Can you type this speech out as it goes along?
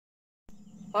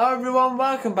Hi everyone,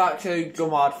 welcome back to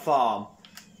Gummard Farm.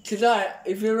 Today,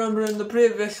 if you remember in the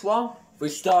previous one, we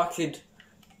started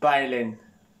baling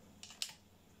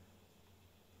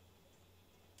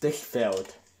this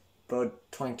field, field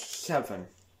 27,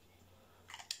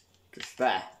 just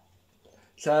there.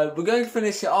 So we're going to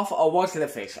finish it off. I was going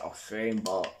to finish it off stream,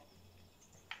 but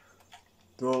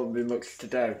there won't be much to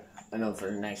do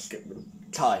another next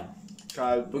time.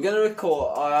 So we're going to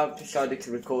record, I have decided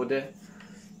to record it.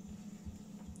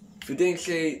 If you didn't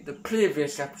see the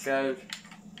previous episode,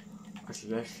 what's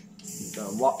this? You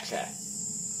don't watch it.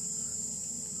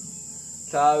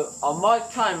 So I might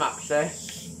time lapse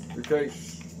this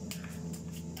because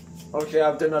obviously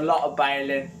I've done a lot of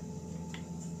baling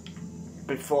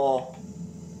before.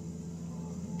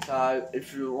 So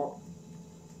if you want,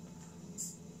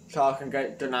 so I can get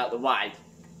it done out the way.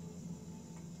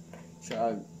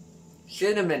 So see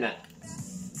you in a minute.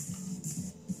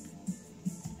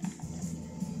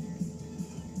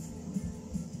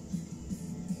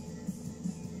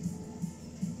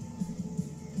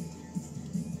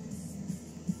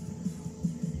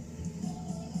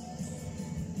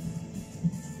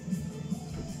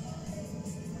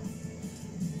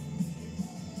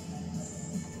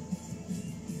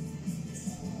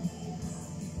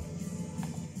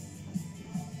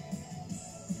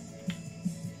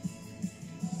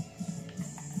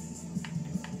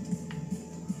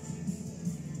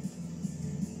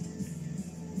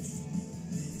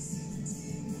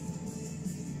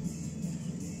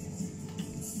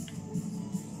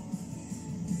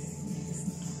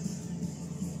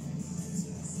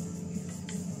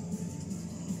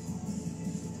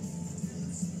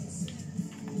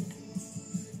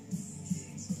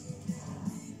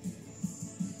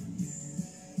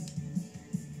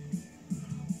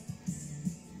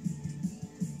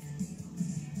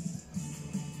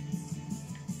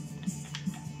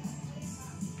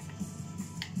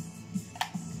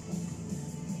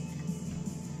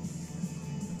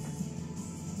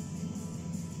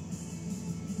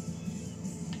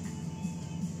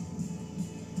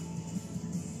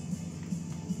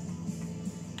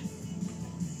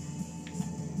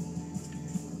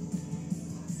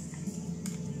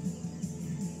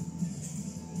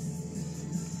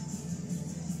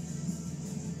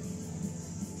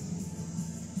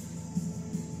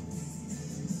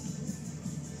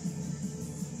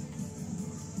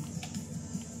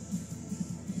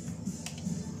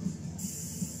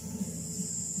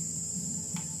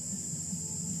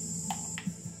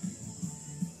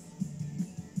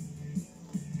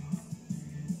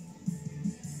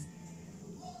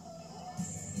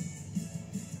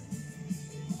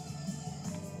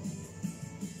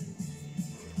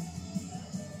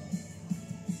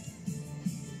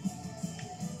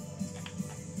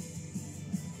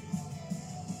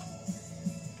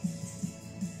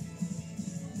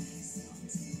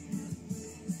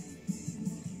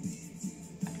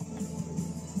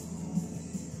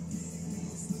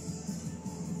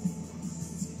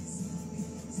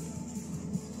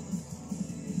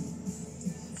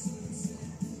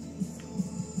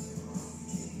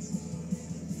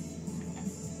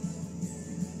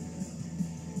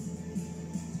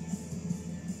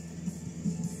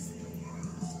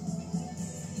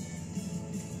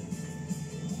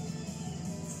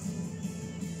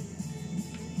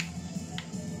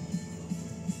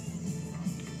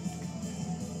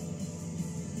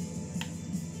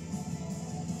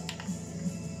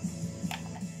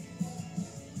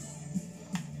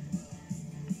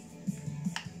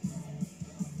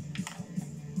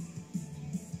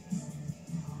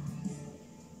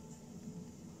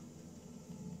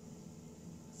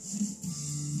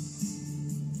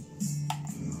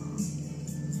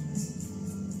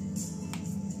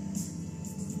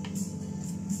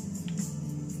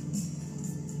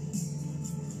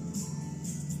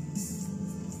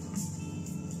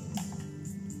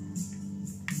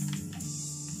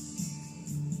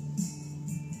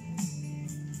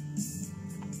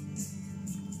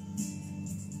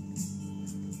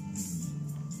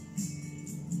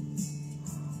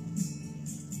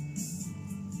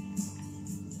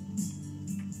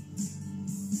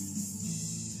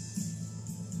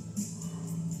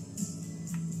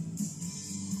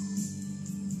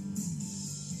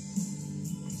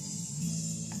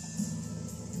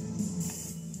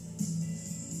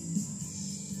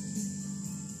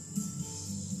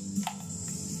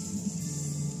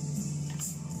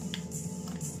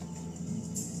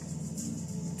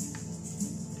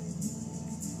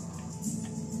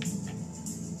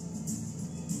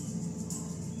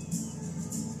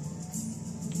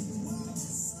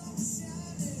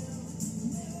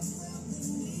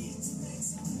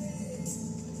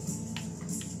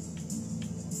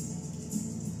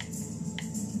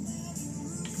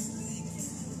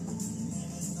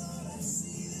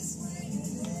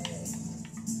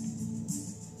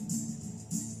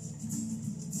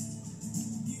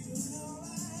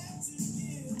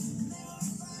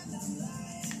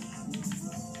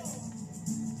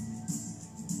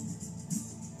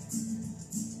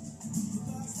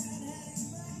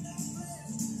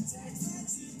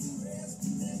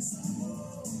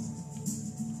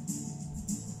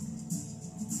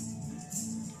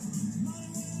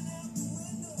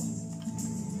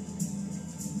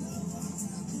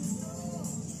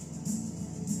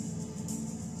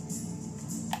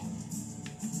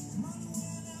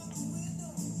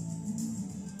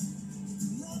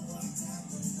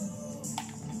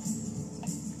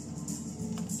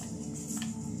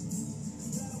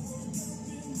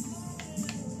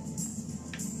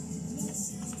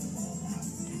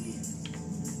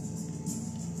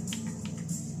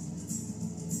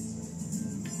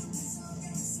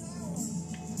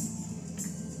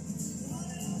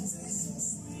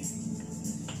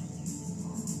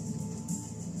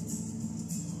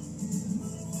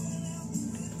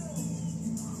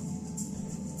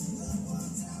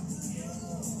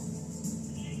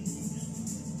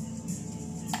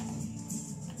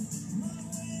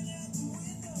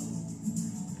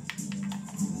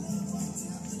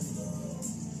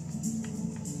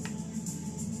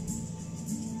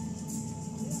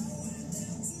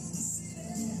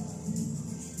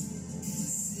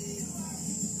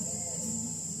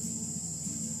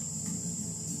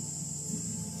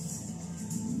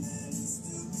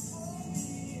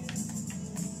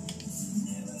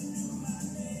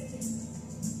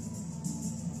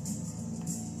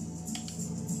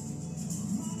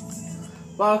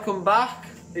 Welcome back.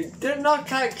 It did not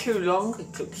take too long.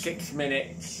 It took 6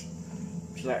 minutes.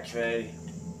 It's actually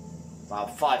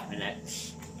about 5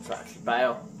 minutes to actually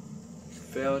bail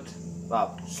field.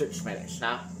 Well, 6 minutes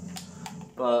now.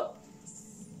 But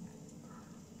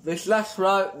this last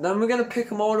row, then we're gonna pick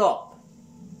them all up.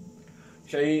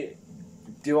 So do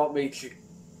you want me to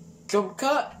jump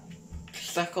cut,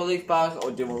 stack all these bars,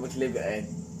 or do you want me to leave it in?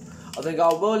 I think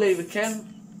I will leave it in.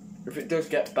 If it does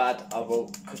get bad, I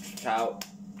will cut it out.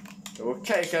 So we'll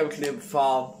take over to the other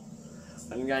farm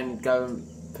and then go and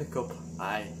pick up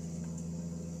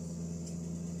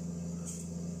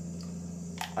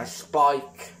a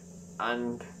spike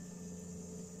and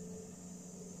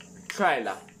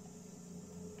trailer.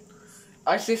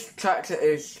 As this tractor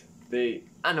is the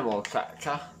animal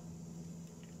tractor,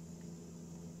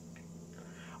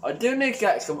 I do need to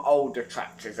get some older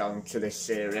tractors onto this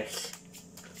series.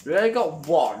 We only got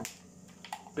one,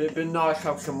 but it'd be nice to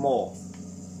have some more.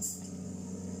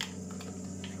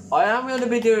 I am going to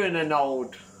be doing an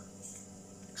old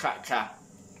tractor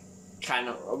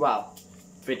channel, well,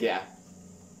 video.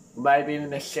 Maybe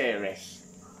even a series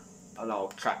on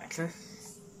old tractors.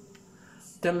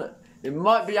 Then it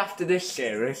might be after this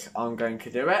series I'm going to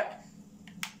do it.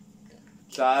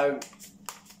 So,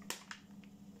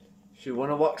 if you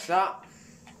want to watch that,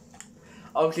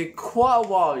 obviously quite a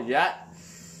while yet,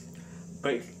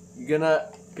 but you're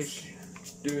gonna be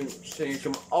seeing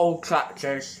some old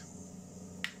tractors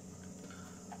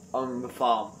on the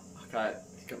farm. Okay,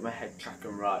 let's get my head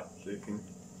tracking right so you can.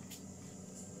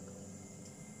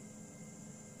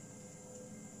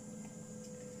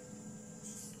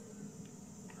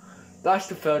 That's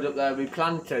the field up there we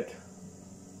planted.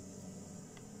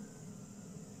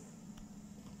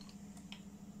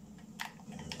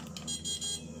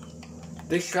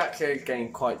 This tractor is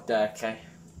getting quite dirty.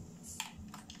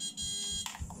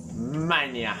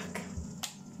 Maniac.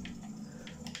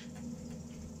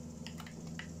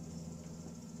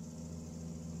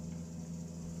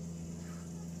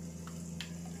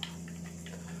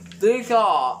 These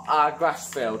are our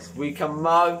grass fields. We can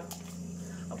mow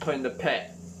and put in the pit.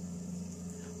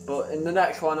 But in the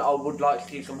next one I would like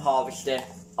to do some harvesting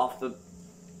off the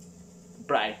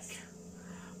break.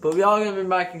 But we are going to be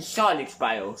making silage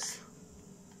bales.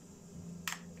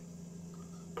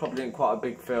 Probably in quite a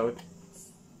big field.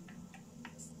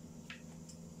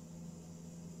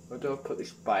 Where do I put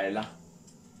this baler?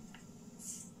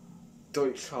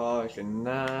 Deutsch charge in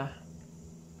there.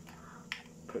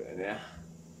 Put it in here.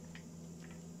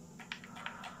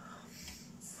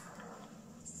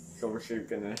 So obviously we're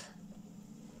gonna.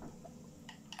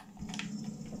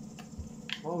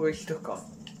 What are we stuck on?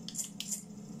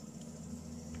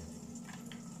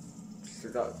 So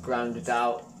that grounded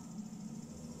out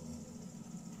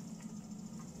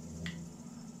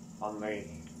on the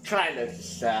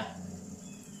trailers there.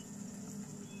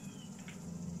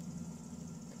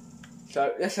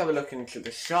 So let's have a look into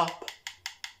the shop.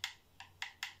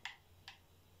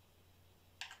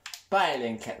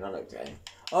 Baling technology.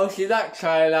 Obviously that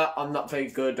trailer I'm not very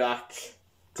good at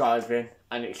driving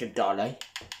and it's a dolly.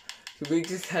 So we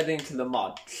just head into the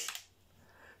mods.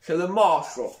 So the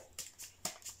Marshall.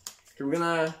 So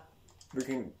we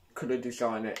can colour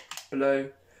design it blue,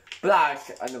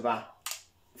 black, another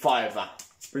fiver.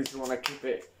 We just want to keep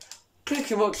it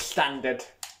pretty much standard.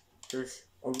 Because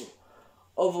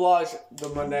otherwise the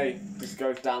money just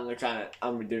goes down the drain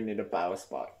and we do need a barrel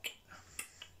spike.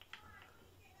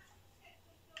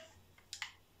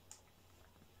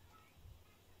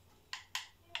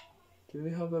 Do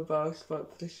we have a barrel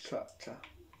spike for this tractor?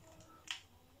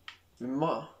 We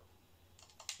might.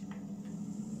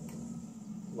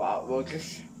 Wow, we'll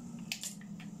just.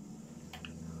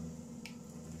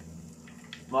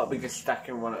 Might be just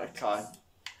stacking one at a time.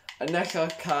 Unless I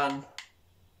can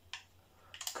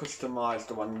customise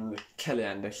the one in the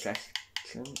telehandler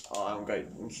section. Oh, I haven't got it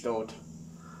installed.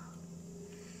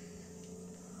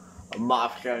 I might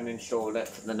have to go and install it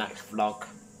for the next vlog.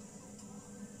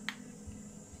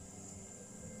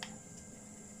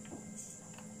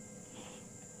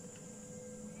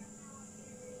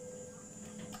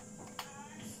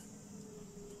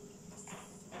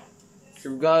 So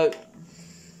we go.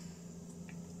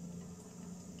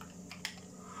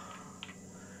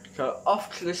 So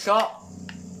off to the shop.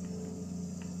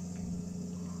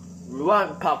 We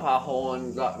won't pop our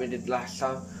horn like we did last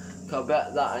time, because I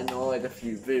bet that annoyed a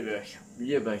few viewers.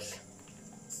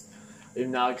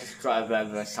 Even though I just drive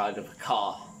over the side of a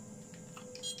car.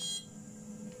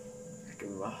 Give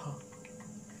me my horn.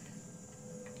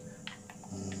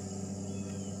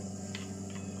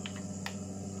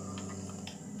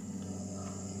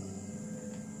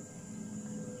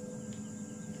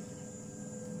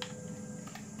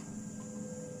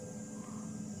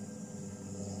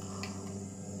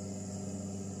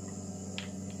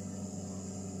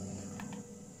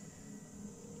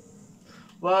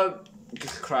 Well,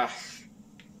 just crash.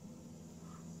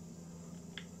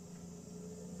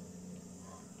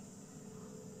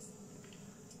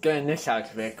 Getting this out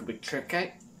of here could be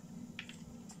tricky.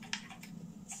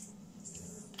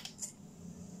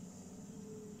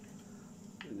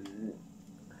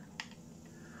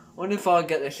 I wonder if I'll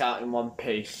get this out in one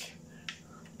piece.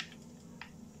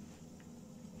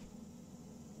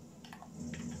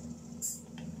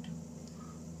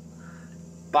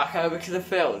 Back over to the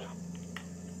field.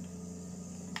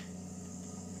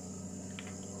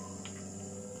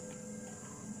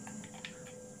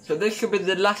 So this should be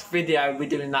the last video we're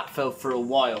doing that field for a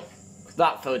while.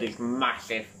 That field is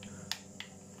massive.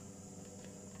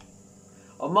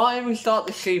 I might even start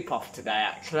the sheep off today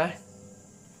actually.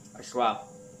 As well.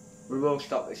 We will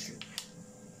start the sheep.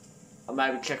 I'll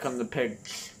maybe check on the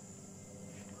pigs.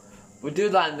 We'll do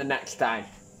that in the next day.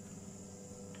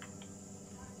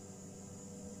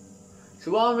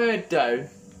 So what I'm going to do,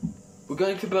 we're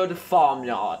going to build a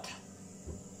farmyard.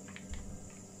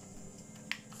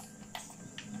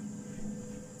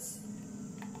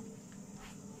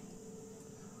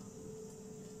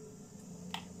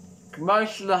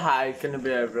 Most of the hay is going to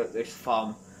be over at this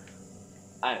farm.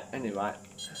 Anyway,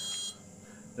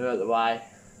 they're out the way.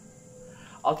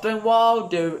 I think what I'll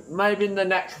do, maybe in the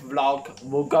next vlog,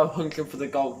 we'll go hunting for the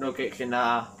gold nuggets in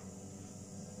Did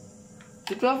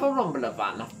we have a Rumbler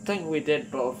van? I think we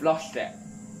did, but I've lost it.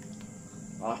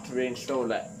 I'll have to reinstall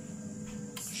it.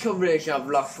 For some reason I've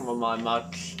lost some of my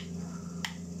mods.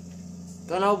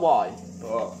 Don't know why,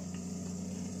 but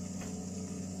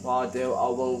what I'll do, I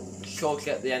will short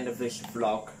at the end of this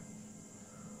vlog.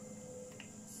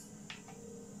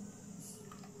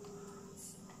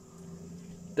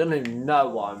 Don't even know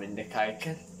what I'm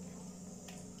indicating.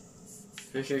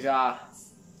 This is our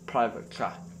private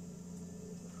chat.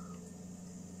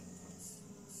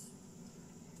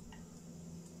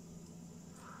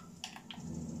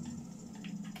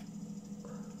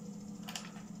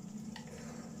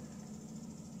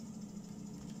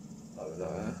 Over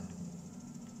there.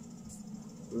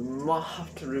 We might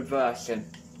have to reverse him.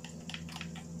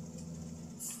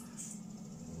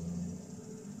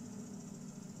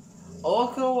 Or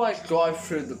I can always drive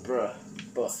through the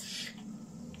bush.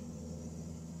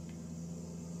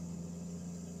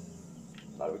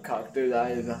 No, we can't do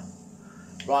that either.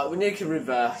 Right, we need to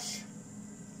reverse.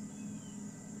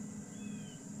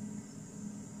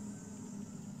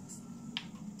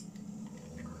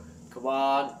 Come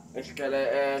on, let's get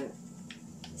it in.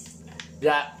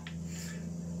 Yeah.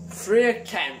 3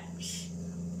 attempts.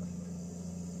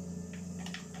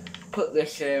 Put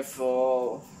this here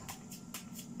for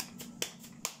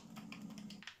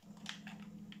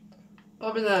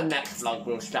probably the next vlog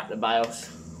we'll stack the bales.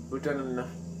 We're done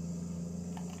enough.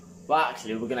 Well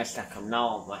actually we're gonna stack them now,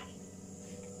 aren't we?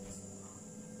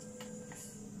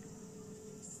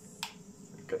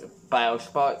 Get the bale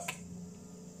spike.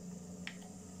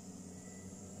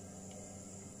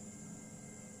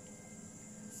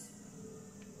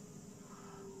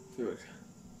 Good.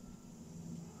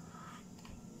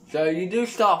 So you do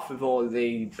start with all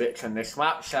the bits on this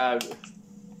map, so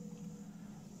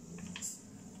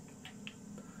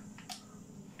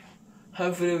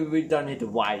hopefully we don't need to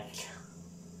wait.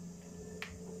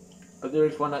 But there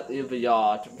is one at the other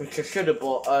yard, which I should have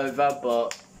brought over,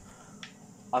 but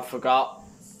I forgot.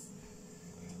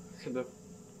 Should have.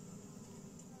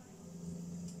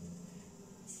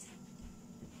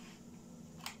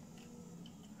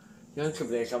 The only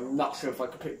trouble is, I'm not sure if I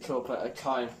can pick it up at a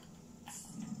time.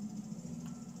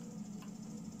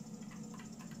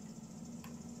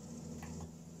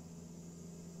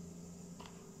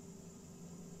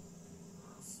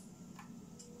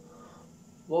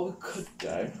 What we could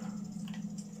do,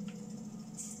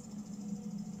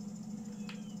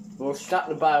 we'll stack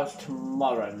the bales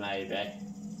tomorrow maybe.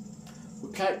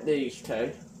 We'll keep these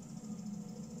two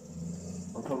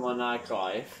and put them on our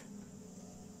drive.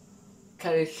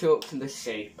 Carry this up to the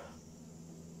sheep.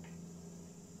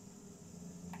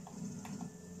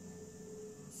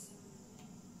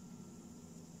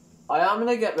 I am going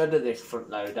to get rid of this front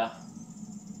loader.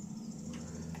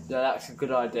 Yeah, that's a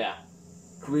good idea.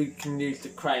 We can use the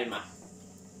Kramer.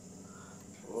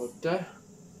 We'll do.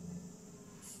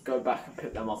 Go back and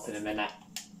pick them up in a minute.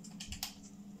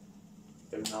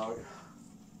 No.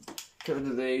 Get rid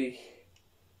of the.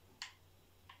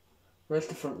 Where's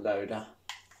the front loader?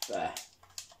 There.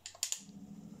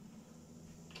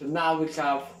 So now we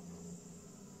have.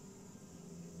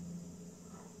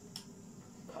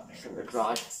 Put this in the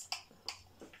drive.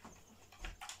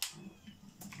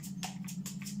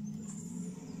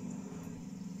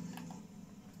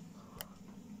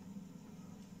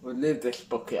 We'll leave this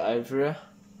bucket over here.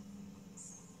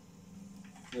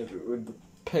 with the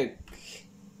pigs.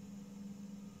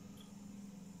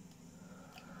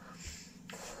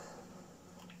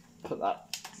 Put that.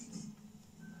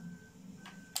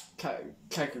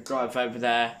 Take a drive over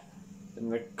there in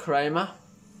the Kramer.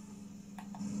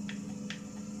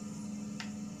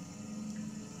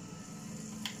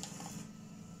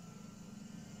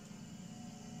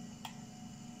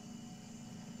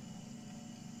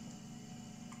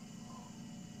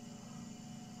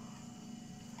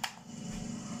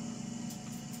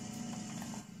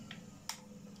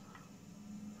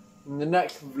 In the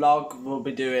next vlog, we'll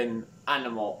be doing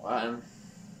animal.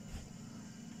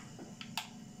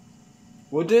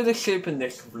 We'll do the sheep in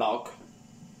this vlog.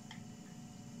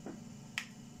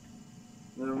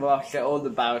 Then we'll get all the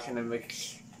bales and then we can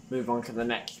move on to the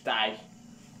next day.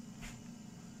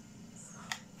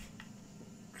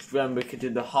 Then we could do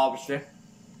the harvesting.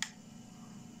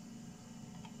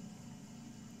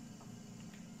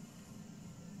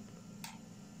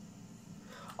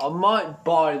 I might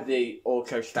buy the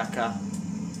auto stacker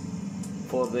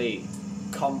for the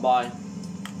combine.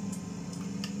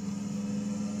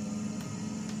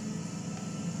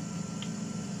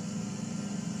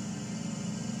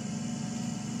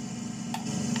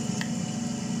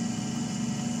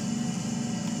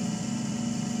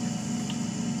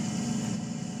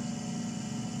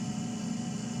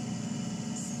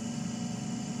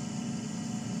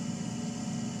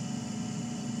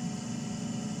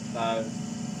 So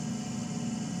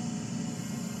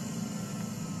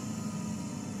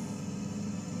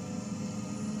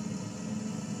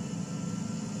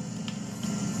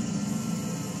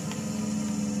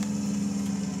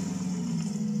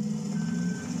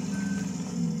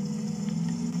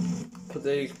put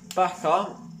these back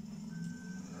on.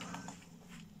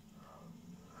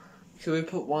 Should we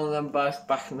put one of them birds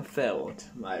back in the field,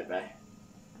 maybe?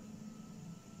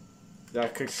 Yeah, I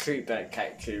could sleep that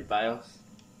take 2 bales.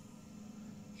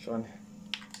 Son.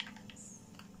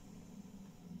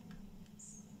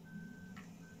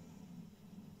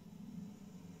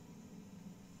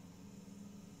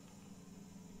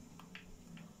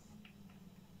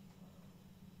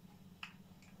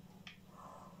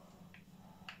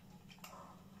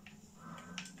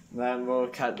 Then we'll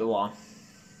cut the one.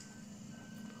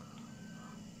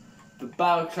 The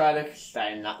bale trailer can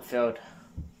stay in that field.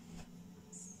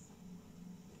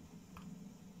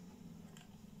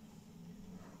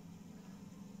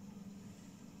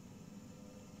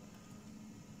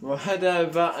 We'll head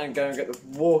over and go and get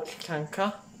the water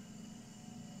tanker.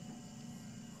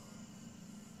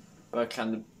 Go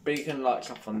turn the beacon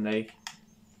lights off on the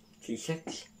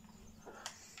T6.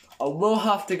 I will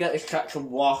have to get this tractor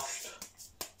washed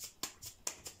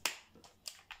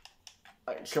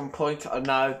at some point. I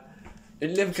know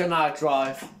it lives on our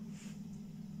drive.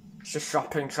 It's a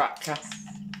shopping tractor.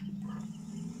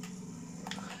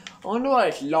 I wonder what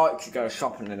it's like to go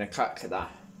shopping in a tractor there.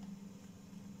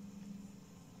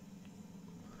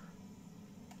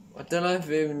 I don't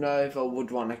even know if I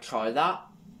would want to try that.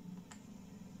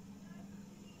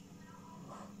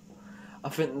 I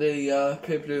think the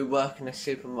people who work in a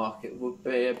supermarket would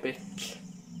be a bit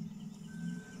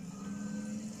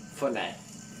funny.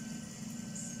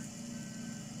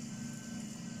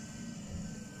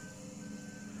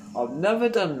 I've never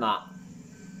done that.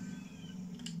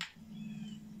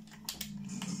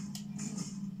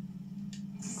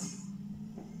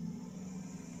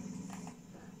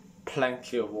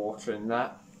 Plenty of water in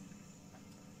that.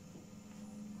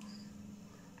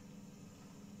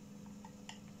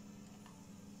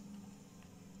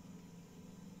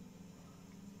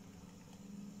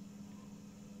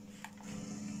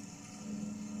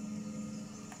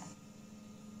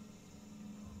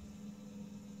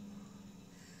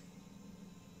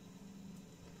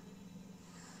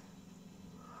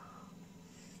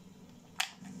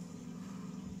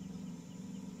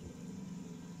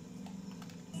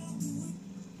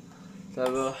 So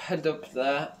we'll head up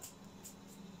there.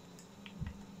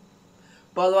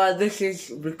 By the way, this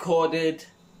is recorded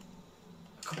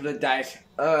a couple of days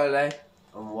early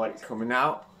on when it's coming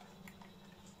out.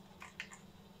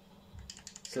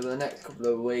 So the next couple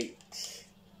of weeks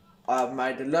I've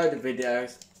made a load of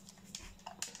videos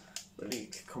ready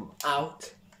to come out.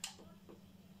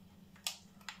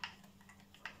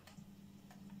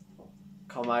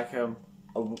 Can't make them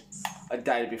a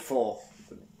day before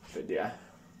the video.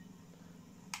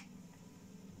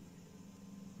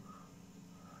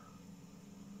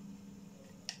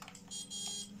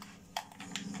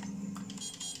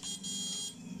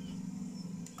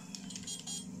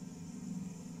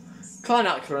 Try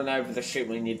not to run over the sheep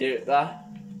when you do it there.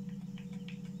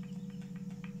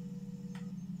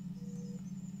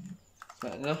 Is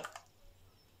that enough?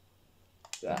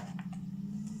 there.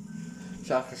 It's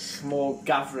like a small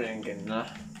gathering in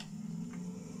there.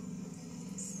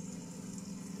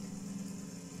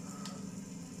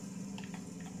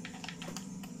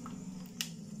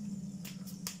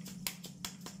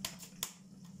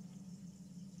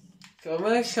 So I'm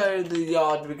going to show you the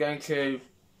yard we're going to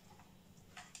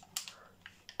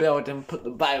build and put the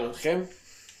bales in.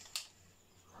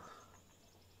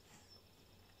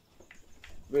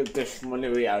 With this money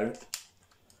we own.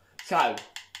 So,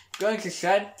 going to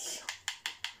sheds.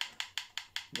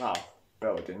 Well,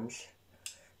 buildings.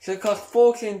 So it costs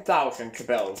 14,000 to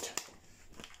build.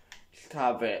 Just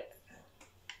have it.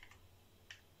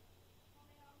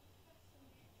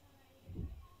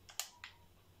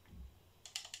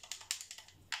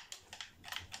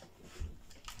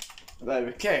 There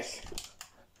we go.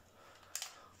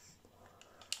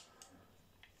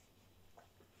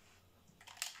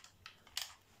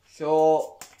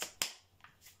 So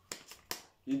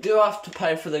you do have to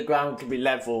pay for the ground to be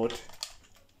levelled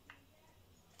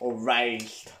or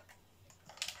raised.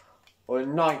 Or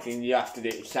in 19 you have to do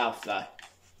it yourself though.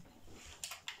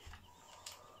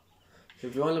 So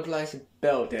if you want to place a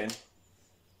building,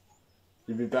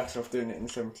 you'd be better off doing it in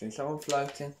 17. Someone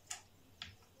floating.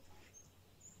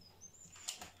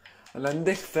 And then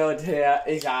this field here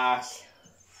is ours.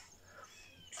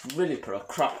 Really put a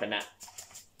crop in it.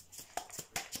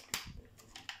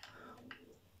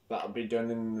 That'll be done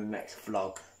in the next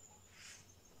vlog.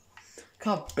 Look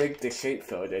how big the sheep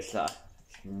field is though.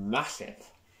 It's massive.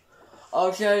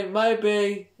 Okay,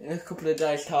 maybe in a couple of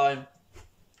days time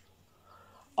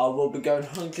I will be going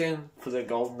hunting for the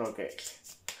gold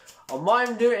nuggets. I might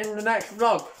even do it in the next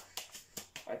vlog.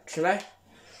 Actually.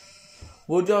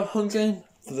 We'll go hunting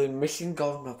for the missing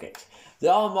gold nuggets. They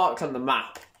are marked on the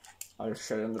map. I'll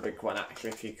show them the big one actually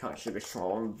if you can't see the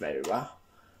small one very well.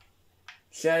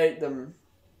 See them.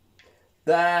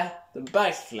 They're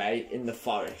basically in the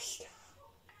forest.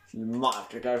 So you might have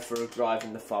to go for a drive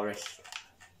in the forest.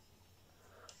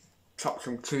 Chop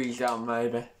some trees down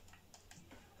maybe.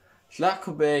 So that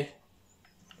could be,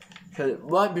 so it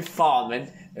won't be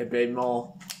farming, it'd be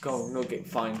more gold nugget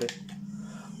finding.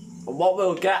 And what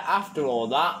we'll get after all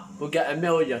that, we'll get 1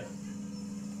 million.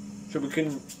 So we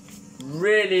can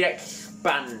really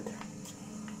expand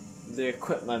the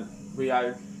equipment we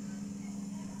own.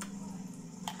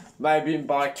 Maybe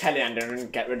buy Kellyander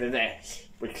and get rid of this,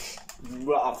 which is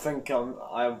what I think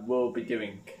I will be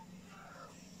doing.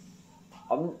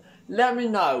 Let me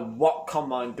know what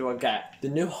combine do I get. The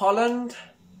New Holland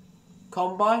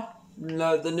combine?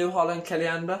 No, the New Holland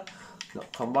Kellyander.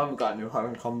 Not combine, we've got a New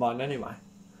Holland combine anyway.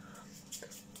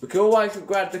 We can always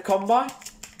upgrade the combine,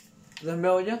 the 1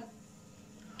 million.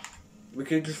 We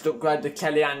could just upgrade the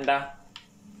Kellyander.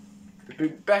 It'd be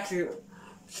better.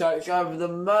 So it's either the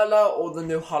Merlot or the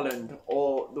New Holland,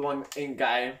 or the one in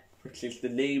game, which is the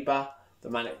Liba, the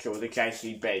Manic or the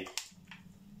JCB.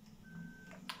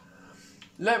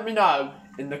 Let me know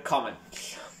in the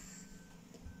comments.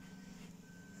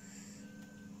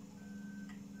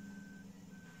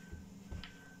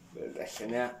 Put this in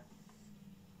here.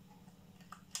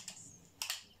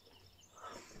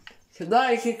 So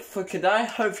that is it for today.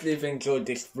 Hopefully you've enjoyed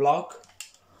this vlog.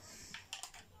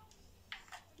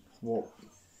 Well,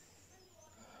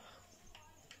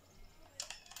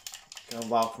 and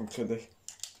welcome to the,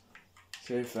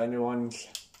 see if anyone's,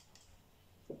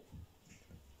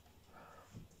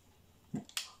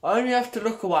 I only have to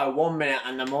look away 1 minute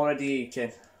and I'm already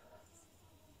eating.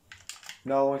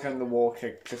 No one's on the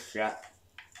water just yet.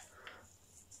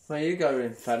 Where you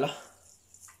going, fella?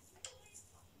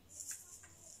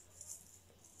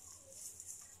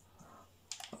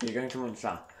 You're going to munch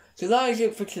that. So that is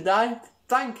it for today.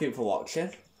 Thank you for watching.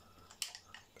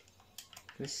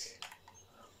 Let's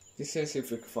see if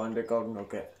we can find a gold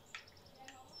nugget.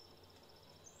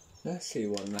 Let's see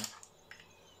one there.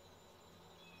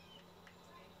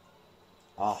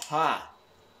 Aha!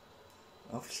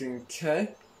 I've seen 2.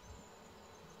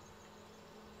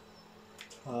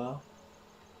 12.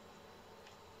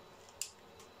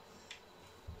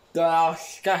 They are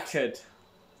scattered.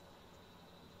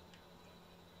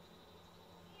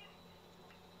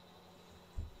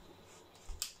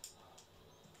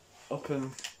 Up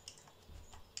and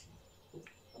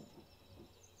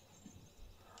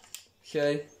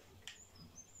okay.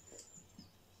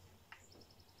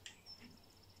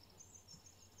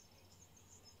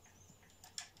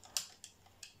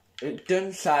 It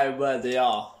doesn't say where they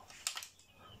are.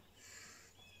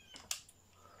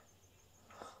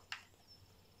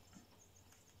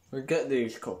 We get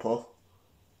these couple.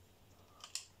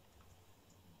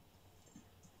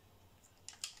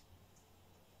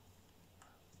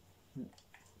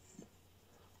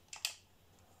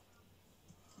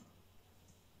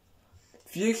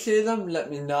 If you see them, let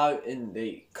me know in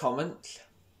the comments.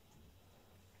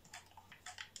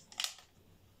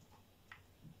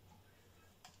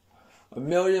 £1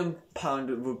 million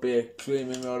would be a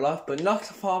dream in real life, but not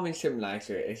a farming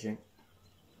simulator, it isn't.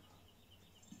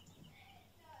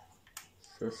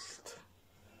 Just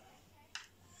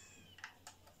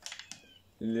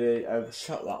really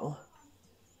overshot that one.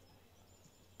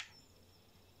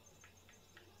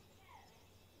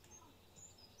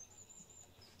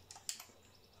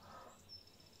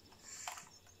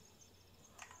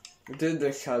 We did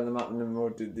this side of the map and then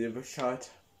we'll do the other side.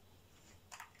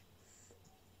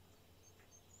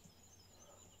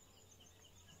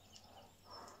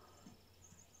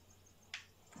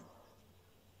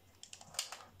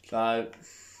 So,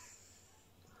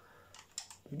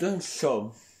 we've done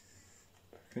some.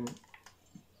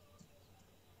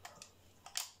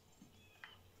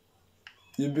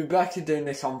 You'd be better doing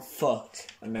this on foot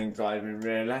and then driving,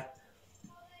 really.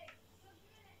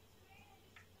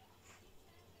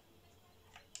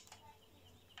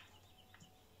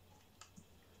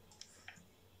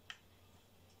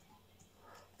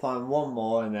 Find one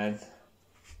more and then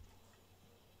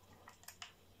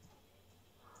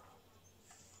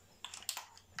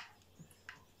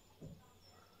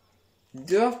you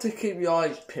do have to keep your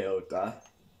eyes peeled though.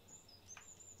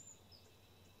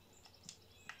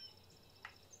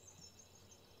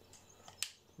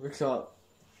 We'll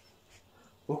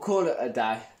call it a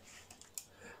day.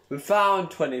 We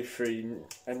found 23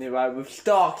 anyway, we've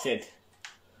started.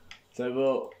 So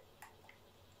we'll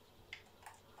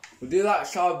do that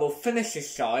side, we'll finish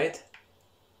this side,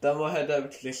 then we'll head over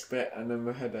to this bit and then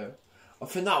we'll head over. I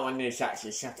think that one is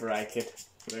actually separated.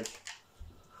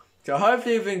 So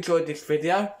hopefully you've enjoyed this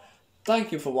video.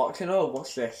 Thank you for watching. Oh,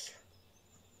 what's this?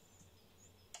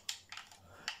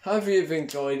 Hopefully you've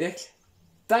enjoyed it.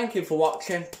 Thank you for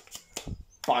watching.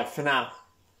 Bye for now.